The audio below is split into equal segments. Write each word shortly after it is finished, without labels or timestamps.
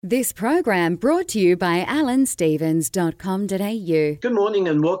This program brought to you by alanstevens.com.au. Good morning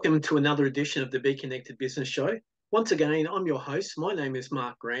and welcome to another edition of the Be Connected Business Show. Once again, I'm your host. My name is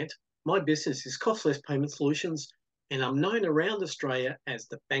Mark Grant. My business is Costless Payment Solutions and I'm known around Australia as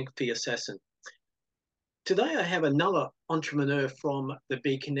the Bank Fee Assassin. Today I have another entrepreneur from the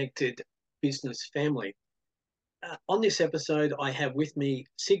Be Connected business family. On this episode, I have with me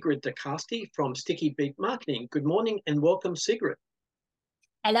Sigrid De Kaste from Sticky Beat Marketing. Good morning and welcome, Sigrid.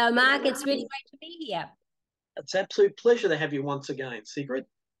 Hello, Mark. It's really great to be here. It's an absolute pleasure to have you once again, Sigrid.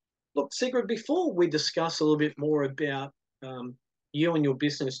 Look, Sigrid, before we discuss a little bit more about you and your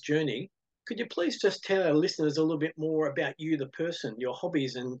business journey, could you please just tell our listeners a little bit more about you, the person, your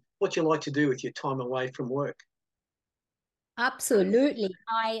hobbies, and what you like to do with your time away from work? Absolutely.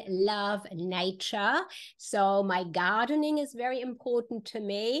 I love nature. So my gardening is very important to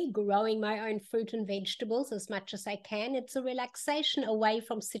me, growing my own fruit and vegetables as much as I can. It's a relaxation away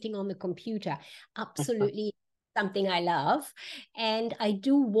from sitting on the computer. Absolutely something I love. And I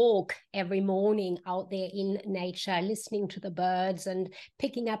do walk every morning out there in nature, listening to the birds and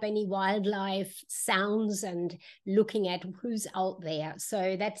picking up any wildlife sounds and looking at who's out there.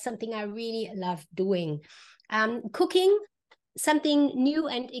 So that's something I really love doing. Cooking, something new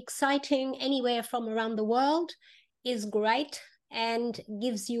and exciting anywhere from around the world, is great and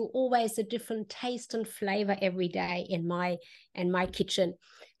gives you always a different taste and flavor every day in my kitchen.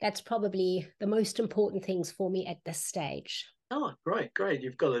 That's probably the most important things for me at this stage. Oh, great.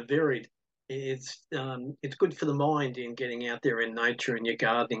 You've got a varied. It's good for the mind in getting out there in nature and your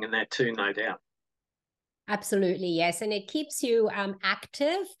gardening and that too, no doubt. Absolutely, yes. And it keeps you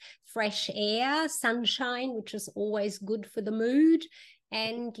active, fresh air, sunshine, which is always good for the mood.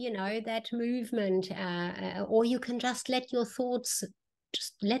 And, that movement, or you can just let your thoughts,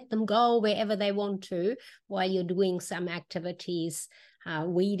 just let them go wherever they want to while you're doing some activities,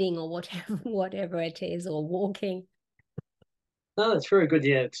 weeding or whatever it is, or walking. No, that's very good.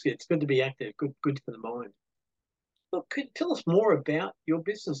 Yeah, it's good to be active. Good for the mind. Look, could you tell us more about your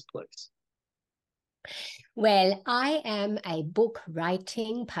business, please? Well, I am a book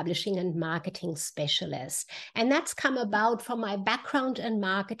writing, publishing, and marketing specialist. And that's come about from my background in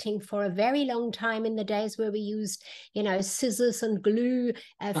marketing for a very long time, in the days where we used, scissors and glue,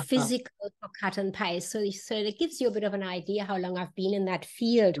 physical for cut and paste. So it gives you a bit of an idea how long I've been in that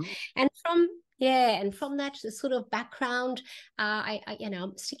field. And from that sort of background,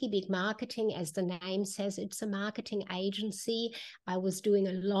 Sticky Beat Marketing, as the name says, it's a marketing agency. I was doing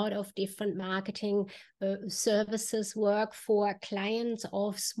a lot of different marketing services work for clients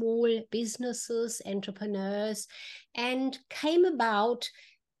of small businesses, entrepreneurs, and came about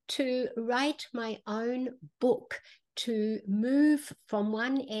to write my own book, to move from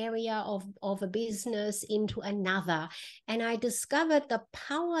one area of a business into another. And I discovered the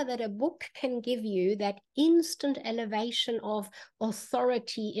power that a book can give you, that instant elevation of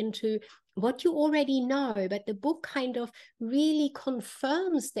authority into what you already know, but the book kind of really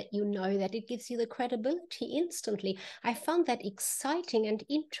confirms that you know, that it gives you the credibility instantly. I found that exciting and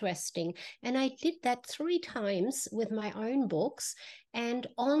interesting. And I did that 3 times with my own books. And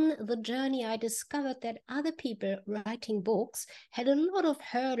on the journey, I discovered that other people writing books had a lot of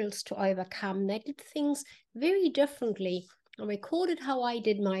hurdles to overcome. They did things very differently. I recorded how I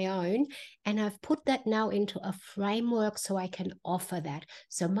did my own, and I've put that now into a framework so I can offer that.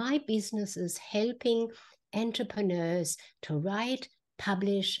 So my business is helping entrepreneurs to write,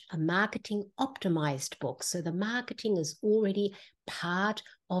 publish a marketing optimized book. So the marketing is already part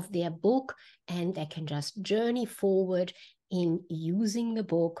of their book, and they can just journey forward in using the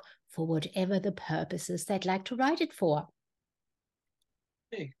book for whatever the purposes they'd like to write it for.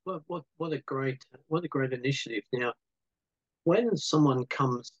 Hey, what a great initiative. Now, when someone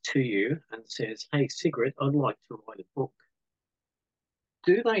comes to you and says, "Hey, Sigrid, I'd like to write a book,"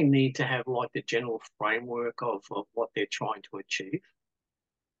 do they need to have like the general framework of what they're trying to achieve?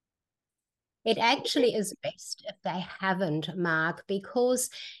 It actually is best if they haven't, Mark, because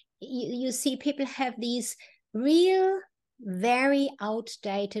you see people have these real, very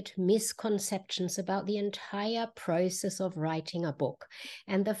outdated misconceptions about the entire process of writing a book.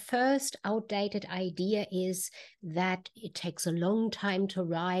 And the first outdated idea is that it takes a long time to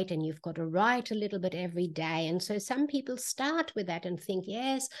write and you've got to write a little bit every day. And so some people start with that and think,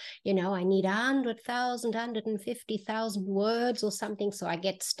 yes, I need 100,000, 150,000 words or something, so I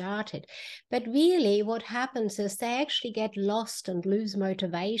get started. But really what happens is they actually get lost and lose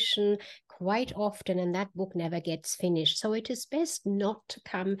motivation quite often, and that book never gets finished. So it is best not to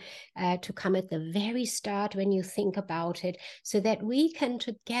come at the very start when you think about it, so that we can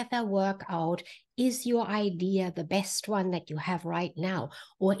together work out, Is your idea the best one that you have right now?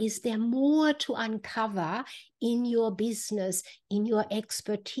 Or is there more to uncover in your business, in your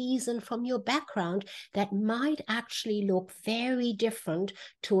expertise, and from your background that might actually look very different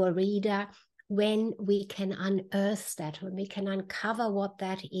to a reader when we can unearth that, when we can uncover what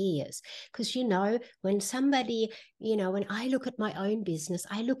that is? Because, when somebody, when I look at my own business,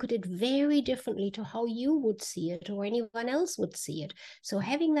 I look at it very differently to how you would see it or anyone else would see it. So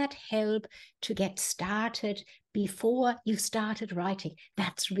having that help to get started before you started writing,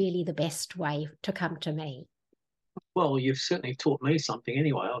 that's really the best way to come to me. Well, you've certainly taught me something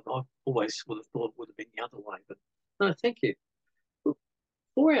anyway. I always would have thought it would have been the other way, but no, thank you.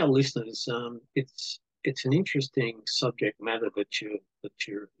 For our listeners, it's an interesting subject matter that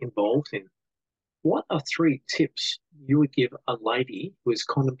you're involved in. What are 3 tips you would give a lady who is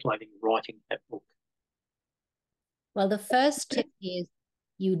contemplating writing that book? Well, the first tip is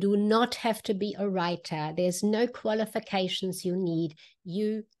you do not have to be a writer. There's no qualifications you need.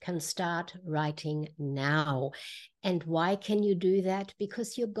 You can start writing now. And why can you do that?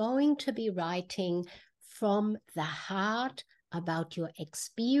 Because you're going to be writing from the heart about your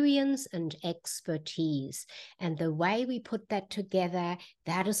experience and expertise. And the way we put that together,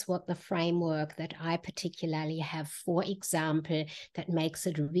 that is what the framework that I particularly have, for example, that makes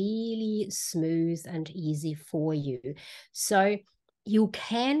it really smooth and easy for you. So you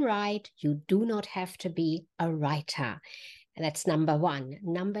can write, you do not have to be a writer. And that's number 1.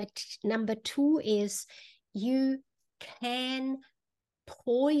 Number 2 is you can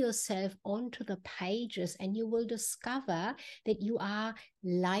pour yourself onto the pages and you will discover that you are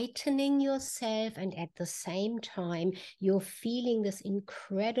lightening yourself, and at the same time you're feeling this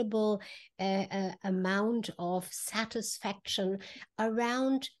incredible amount of satisfaction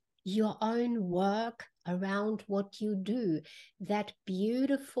around your own work, around what you do. That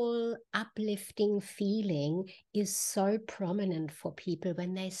beautiful, uplifting feeling is so prominent for people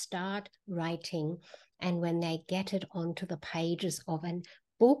when they start writing and when they get it onto the pages of a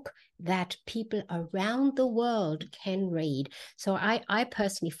book that people around the world can read. So I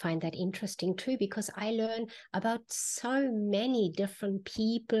personally find that interesting too, because I learn about so many different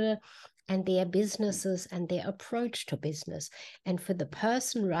people and their businesses and their approach to business. And for the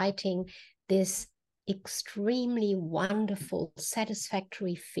person writing, this extremely wonderful,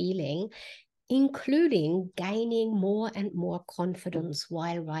 satisfactory feeling, including gaining more and more confidence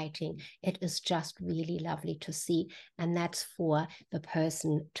while writing. It is just really lovely to see. And that's for the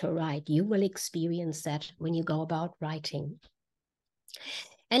person to write. You will experience that when you go about writing.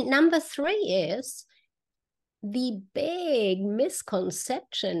 And number 3 is, the big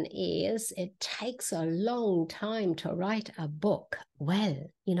misconception is it takes a long time to write a book. Well,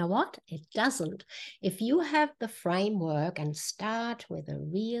 you know what? It doesn't. If you have the framework and start with a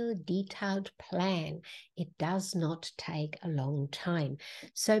real detailed plan, it does not take a long time.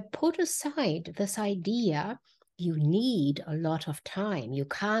 So put aside this idea, you need a lot of time. You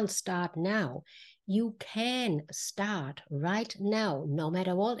can't start now. You can start right now, no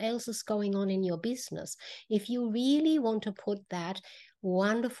matter what else is going on in your business. If you really want to put that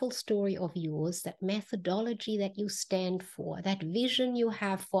wonderful story of yours, that methodology that you stand for, that vision you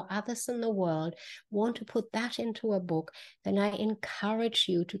have for others in the world, want to put that into a book, then I encourage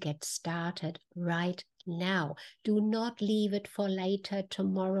you to get started right now. Do not leave it for later,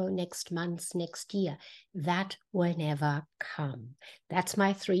 tomorrow, next month, next year. That will never come. That's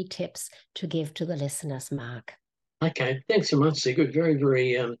my 3 tips to give to the listeners, Mark. Okay, thanks so much, Sigrid. Very,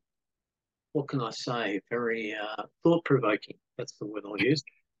 very, what can I say? Very thought-provoking. That's the word I'll use.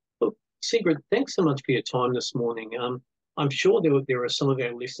 Look, Sigrid, thanks so much for your time this morning. I'm sure there are some of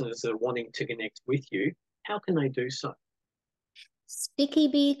our listeners that are wanting to connect with you. How can they do so?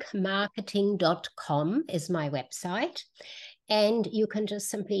 stickybeakmarketing.com is my website. And you can just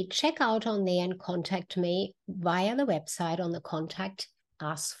simply check out on there and contact me via the website on the Contact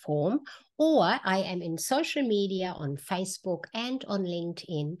Us form. Or I am in social media on Facebook and on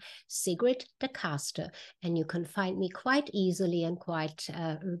LinkedIn, Sigrid De Kaste. And you can find me quite easily and quite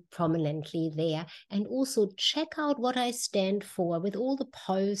prominently there. And also check out what I stand for with all the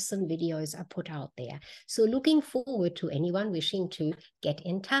posts and videos I put out there. So looking forward to anyone wishing to get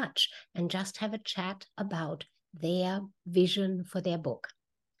in touch and just have a chat about their vision for their book.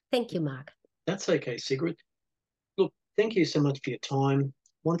 Thank you, Mark. That's okay, Sigrid. Look, thank you so much for your time.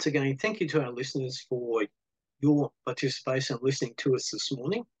 Once again, thank you to our listeners for your participation and listening to us this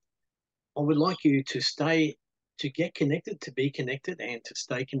morning. I would like you to get connected, to be connected, and to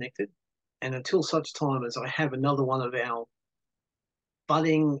stay connected. And until such time as I have another one of our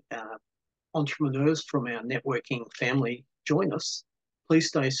budding entrepreneurs from our networking family join us, please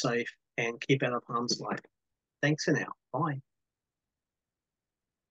stay safe and keep out of harm's way. Thanks for now. Bye.